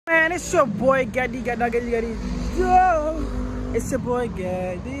man, it's your boy Gaddy. Yo, it's your boy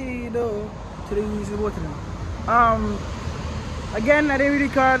Gaddy. Today we use water now. Again, I didn't really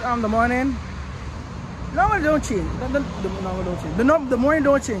record the morning. Normally don't change. The morning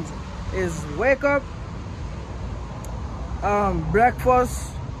don't change. Is wake up,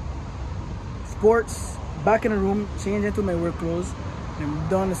 breakfast, sports, back in the room, change into my work clothes, and I'm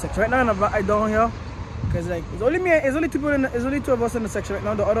done the section. Right now I'm down here because like it's only me. It's only two people. It's only two of us in the section right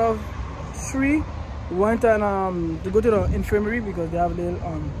now. The other three went and to go to the infirmary because they have little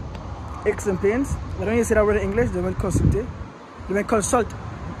aches and pains. I don't even say that word in English. They went consult. They went consult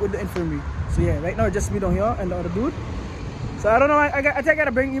with the infirmary. So yeah, right now it's just me down here and the other dude. So I don't know. I think I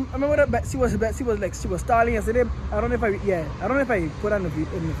gotta bring him. I remember that Betsy was stalling yesterday. I don't know if I put on in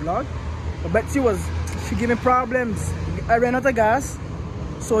the vlog. But Betsy she gave me problems. I ran out of gas,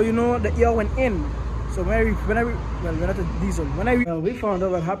 so you know the air went in. So we're not a diesel. We found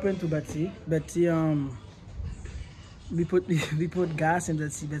out what happened to Betsy. Betsy we put gas in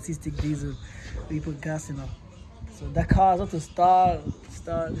Betsy. Betsy stick diesel. We put gas in her. So that caused her to start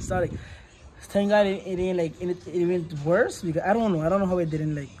like. Thank God it ain't like it went worse because I don't know how it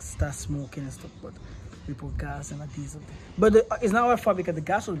didn't like start smoking and stuff, but we put gas and a diesel. But it's not our fault because the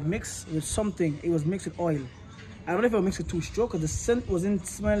gas was mixed with something. It was mixed with oil. I don't know if it was mixed with too strong because the scent wasn't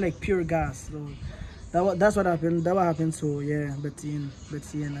smelling like pure gas. So that's what happened. That what happened. So yeah, Betsy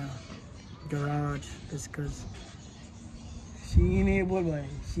in garage just because she ain't able, boy.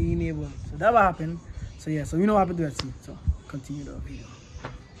 She ain't able. So that what happened. So yeah, so we know what happened to Betsy. So continue the video.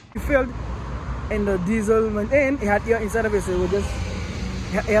 We failed. And the diesel went in, it had air inside of it, so it was just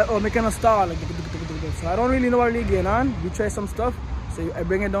making a stall. Like, so I don't really know what really going on. We try some stuff, so I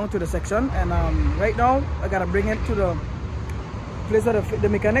bring it down to the section, and right now I gotta bring it to the place where the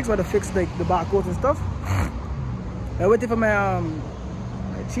mechanics where they fix like the barcodes and stuff. I waited for my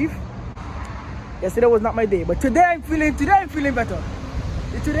chief. Yesterday was not my day, but today I'm feeling better.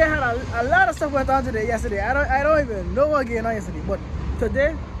 Today I had a lot of stuff went on yesterday. I don't even know what going on yesterday, but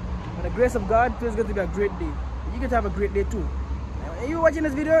today, by the grace of God, today's going to be a great day. You can have a great day too. If you're watching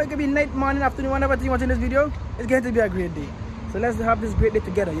this video, it could be night, morning, afternoon, whenever you're watching this video, it's going to be a great day. So let's have this great day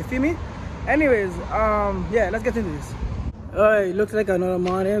together, you feel me? Anyways, yeah, let's get into this. Alright, looks like another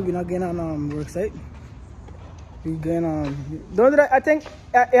morning. We're not getting on work site. We're going on. I think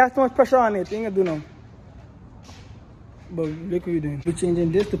it has too much pressure on it. You do know. But look what we're doing. We're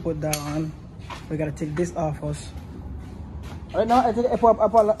changing this to put that on. We gotta take this off us. Right now, I think I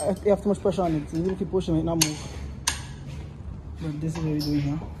have too much pressure on it. So you keep pushing it, not move. But this is what we're doing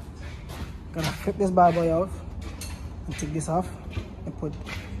here. Gotta flip this bad boy out and take this off and put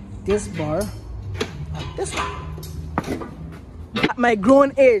this bar on this one. At my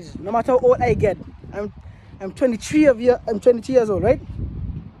grown age, no matter how old I get, I'm 23 years old, right?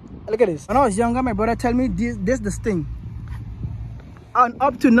 Look at this. When I was younger, my brother tell me this thing. And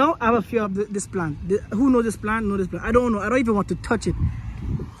up to now, I have a fear of this plant. Who knows this plant? Know this plant. I don't know. I don't even want to touch it.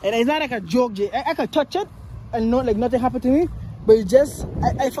 And it's not like a joke, Jay. I can touch it and not like nothing happened to me. But it's just,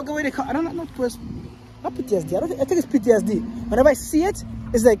 I forget what they call it. I don't know, not PTSD. I think it's PTSD. Whenever I see it,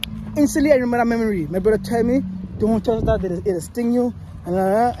 it's like instantly I remember that memory. My brother tell me, don't touch that, it'll sting you.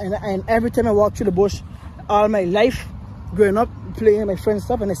 And every time I walk through the bush, all my life, growing up, playing with my friends and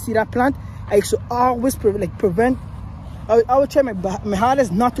stuff, and I see that plant, I used to always prevent. I would try my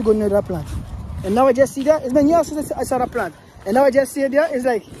hardest not to go near that plant. And now I just see that. It's been years since I saw that plant. And now I just see it there. It's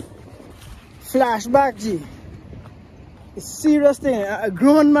like flashback, G. It's a serious thing. A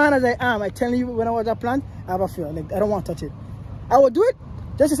grown man as I am, I tell you, when I watch that plant, I have a fear. Like, I don't want to touch it. I would do it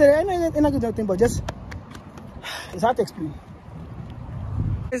just to say, I know it's not good thing, but just, it's hard to explain.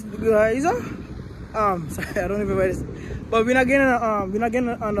 This guys, sorry, I don't even write this. But we're not getting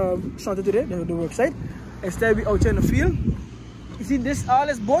on the shelter today, the work site. Instead, we out here in the field. You see this, all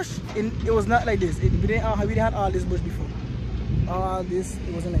this bush, it was not like this. We didn't have all this bush before. All this,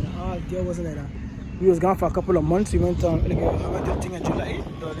 it wasn't like that. All there wasn't like that. We was gone for a couple of months. We went on like the thing in July,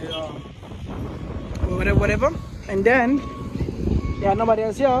 whatever. And then, yeah, nobody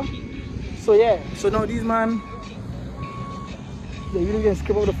else here. So yeah, so now these man, they really can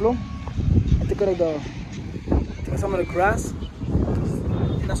skip over the floor. I take like some of the grass.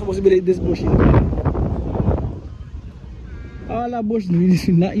 It's not supposed to be like this bush here. All that bush is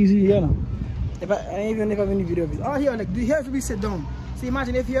not easy here now. Even if I have any video of it. Oh, here, like, here if we sit down. So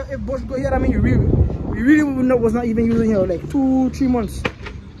imagine if bush go here, I mean, we really was not even using here like 2-3 months.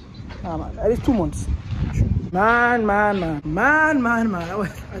 At least 2 months. Man. I thought I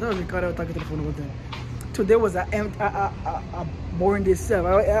was recording, I was talking to the phone all the time. Today was a boring day itself.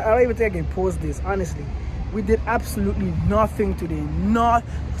 I don't even think I can post this, honestly. We did absolutely nothing today.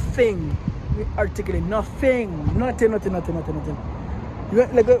 nothing. We articulate nothing. Nothing.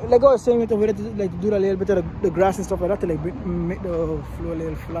 Like I was saying, we had to like do a little bit of the grass and stuff like that to like make the floor a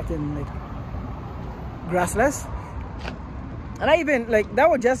little flat and like grassless. And I even like that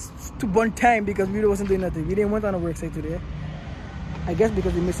was just to burn time because we wasn't doing nothing. We didn't want on a work site today. I guess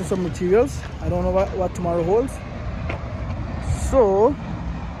because we're missing some materials. I don't know what tomorrow holds. So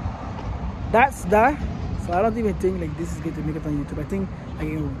that's that. So I don't even think like this is going to make it on YouTube. I think I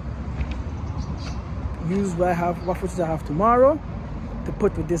can use what footage I have tomorrow to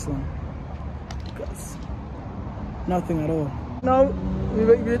put with this one. Because nothing at all. Now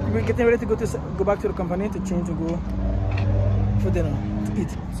we're getting ready to go back to the company to change and go for dinner to eat.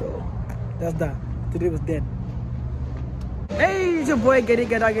 So that's that. Today was dead. Hey, it's your boy Getty.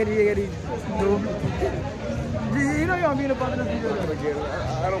 Bro. You know you're being a part of this video.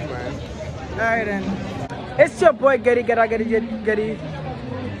 I don't mind. Alright then. It's your boy Getty.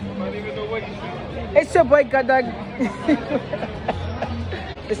 It's your boy Gadag.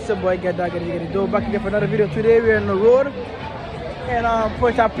 It's your boy Getty. Do back again for another video. Today we're on the road. And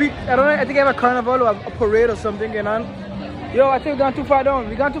for Tapik, I don't know, I think I have a carnival or a parade or something going on. Yo, I think we gone too far down.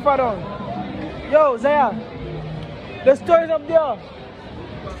 Yo, Zaya, the store is up there.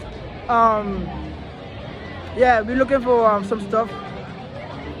 Yeah, we're looking for some stuff.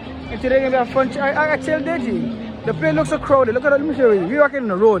 And today gonna be a fun. I tell Deji, the place looks so crowded. Look at that. Let me show you. We're walking on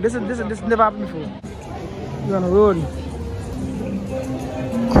the road. This never happened before. We're on the road.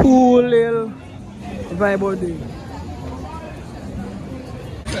 Cool little vibe out there.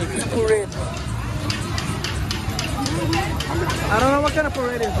 Parade. I don't know what kind of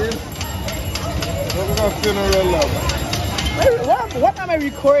parade is this. What am I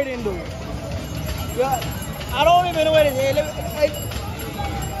recording though? I don't even know what it is.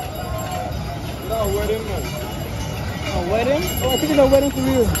 No, wedding, man. A wedding? Oh, I think it's a wedding for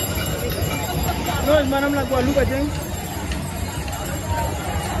real. No, it's Madame La Guadeloupe, I think.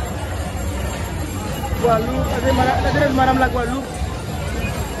 Guadeloupe. I think it's Madame La Guadeloupe.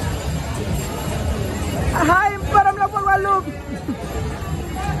 Hi, Madame La Guadeloupe.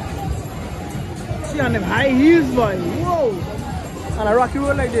 She on them high heels, boy. Whoa. On a rocky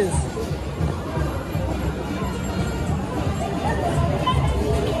road like this.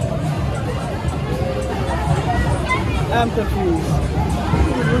 I'm confused.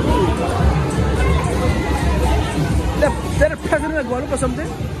 Is that a president of Guadeloupe or something?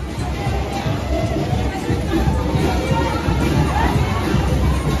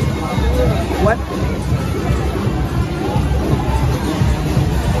 What?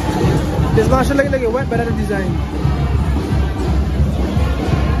 This one should look like a wet better design.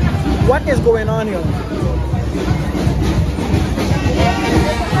 What is going on here?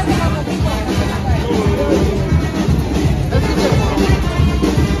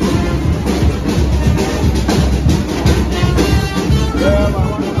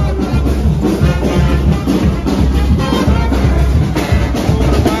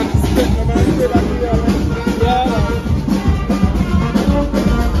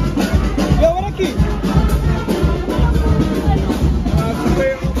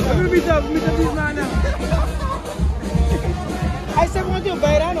 I said, want you to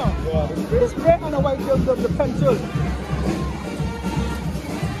buy that now? Yeah, the spray and the white the pencil.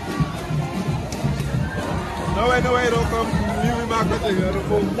 No way, don't come. You be back with the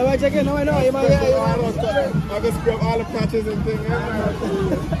phone. No way, check it. No way, no. You might I can scrub all the patches and things.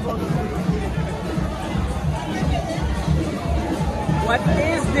 What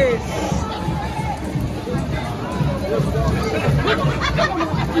is this?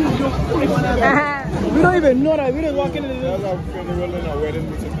 We don't even know that. We just walk into this. That's our funeral and our wedding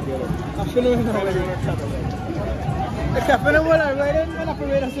meeting together. A funeral and a wedding. It's a funeral and a wedding and a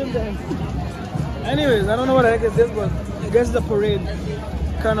parade at the same time. Anyways, I don't know what the heck is this, but I guess it's a parade.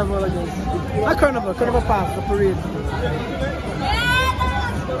 Carnival, I guess. Not carnival pass, a parade.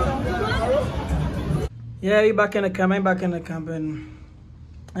 Yeah, we back in the camp. I'm back in the camp and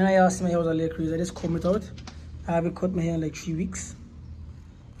I asked my hair was a little crazy. I just comb it out. I haven't cut my hair in like 3 weeks.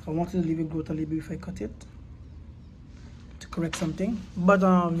 I wanted to leave it grow a little bit if I cut it to correct something. But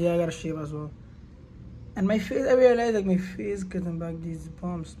yeah, I gotta shave as well. And my face, I realized like my face getting back these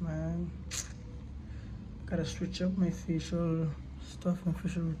bumps, man. Gotta switch up my facial stuff, my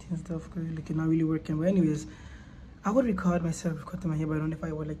facial routine stuff, because like it's not really working. But anyways, I would record myself cutting my hair, but I don't know if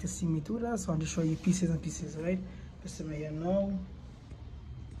I would like to see me do that. So I'll just show you pieces and pieces, right? This is my hair now.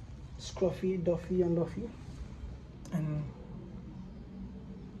 Scruffy, Duffy, and Duffy. And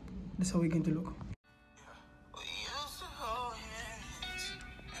this is how we're going to look.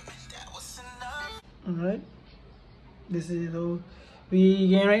 Alright. This is how We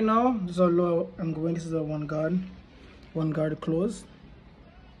game right now. This is how low I'm going. This is a one guard close.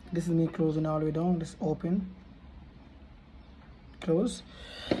 This is me closing all the way down. This open, close,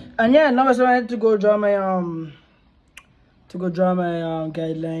 and yeah. Now I started to go draw my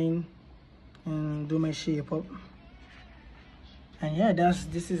guideline and do my shape up. And yeah,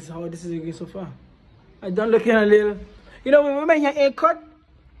 this is how this is going so far. I done looking a little, you know, when I hear a cut,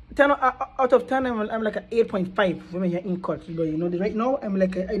 10 out of 10, I'm like an 8.5 when I hear in cut. But you know, right now I'm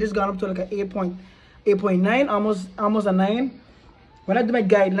like I just gone up to like an 8.9, almost a 9. When I do my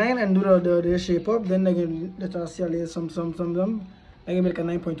guideline and do the shape up, then I can let us see a little some I can make a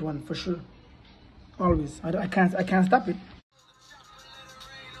 9.1 for sure. Always. I can't stop it.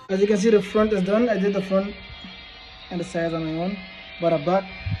 As you can see, the front is done. I did the front and the sides on my own, but the back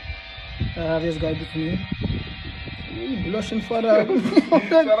I have this guy with me. Ooh, blushing for that. No,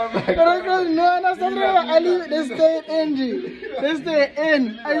 that's not right. I leave it. They stay in, G. They stay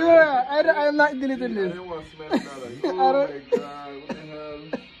in. I'm not deleting this.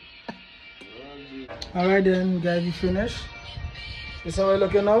 Alright then, guys, we finished. This is how we're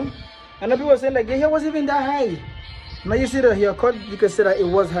looking now. And the people were saying like, the hair wasn't even that high. Now you see the haircut, you can see that it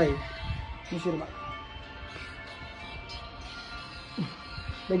was high. You see the back.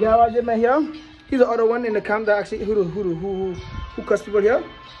 The guy who did my hair, he's the other one in the camp that actually who cuts people here.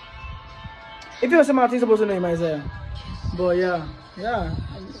 If you know some things supposed to know him, Isaiah. But yeah.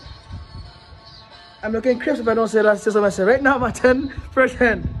 I'm looking crisp if I don't say that to myself. Right now I'm a 10 for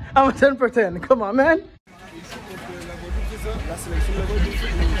 10. I'm a 10 for 10. Come on, man.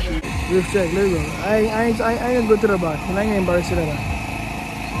 We've checked, let's go. I ain't gonna go to the back. I ain't embarrassed with that.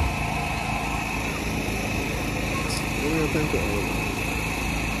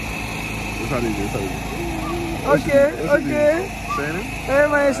 Okay. Shining? Hey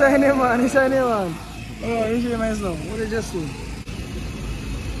man, shining man. Oh, you see my snow. What did you just do?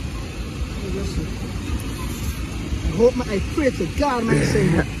 I pray to God, man, say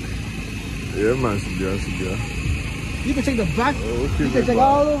that. Yeah, man, should be. You can take the back. Oh, okay, you can take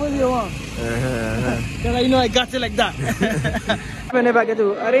all over you want. You know I got it like that. I didn't even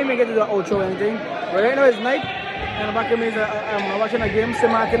get to the outro or anything. But right now it's night. And the back of me is I'm watching a game.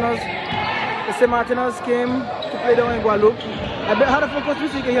 St. Martinez came to play down in Guadeloupe. I bet how the focus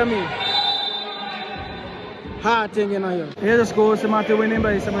so you can hear me. Hard thing, you know. Here's the score. St. Martin winning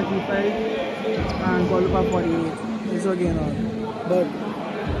by 75 and Guadeloupe 48. It's again on. But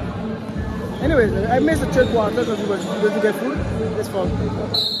anyways, I missed the third quarter because we were going to get food. It's fun.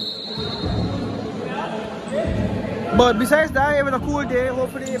 But besides that, it was a cool day.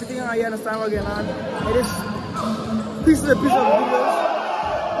 Hopefully everything I understand what's going on. It is piece of videos.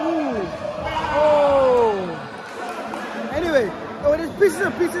 Ooh. Oh. Anyway, it is pieces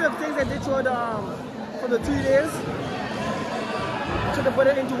of things I did for the 2 days. I tried to put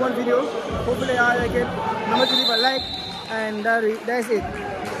it into one video. Hopefully I like it. Remember to leave a like, and that's it.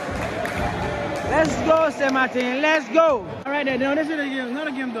 Let's go, St. Martin. Let's go. All right, then. Now this is the game. Not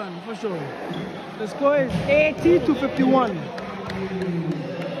a game done for sure. The score is 80-51.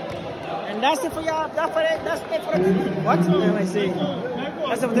 And that's it for y'all. That's it for the. What am I saying?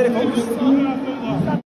 That's it for the folks.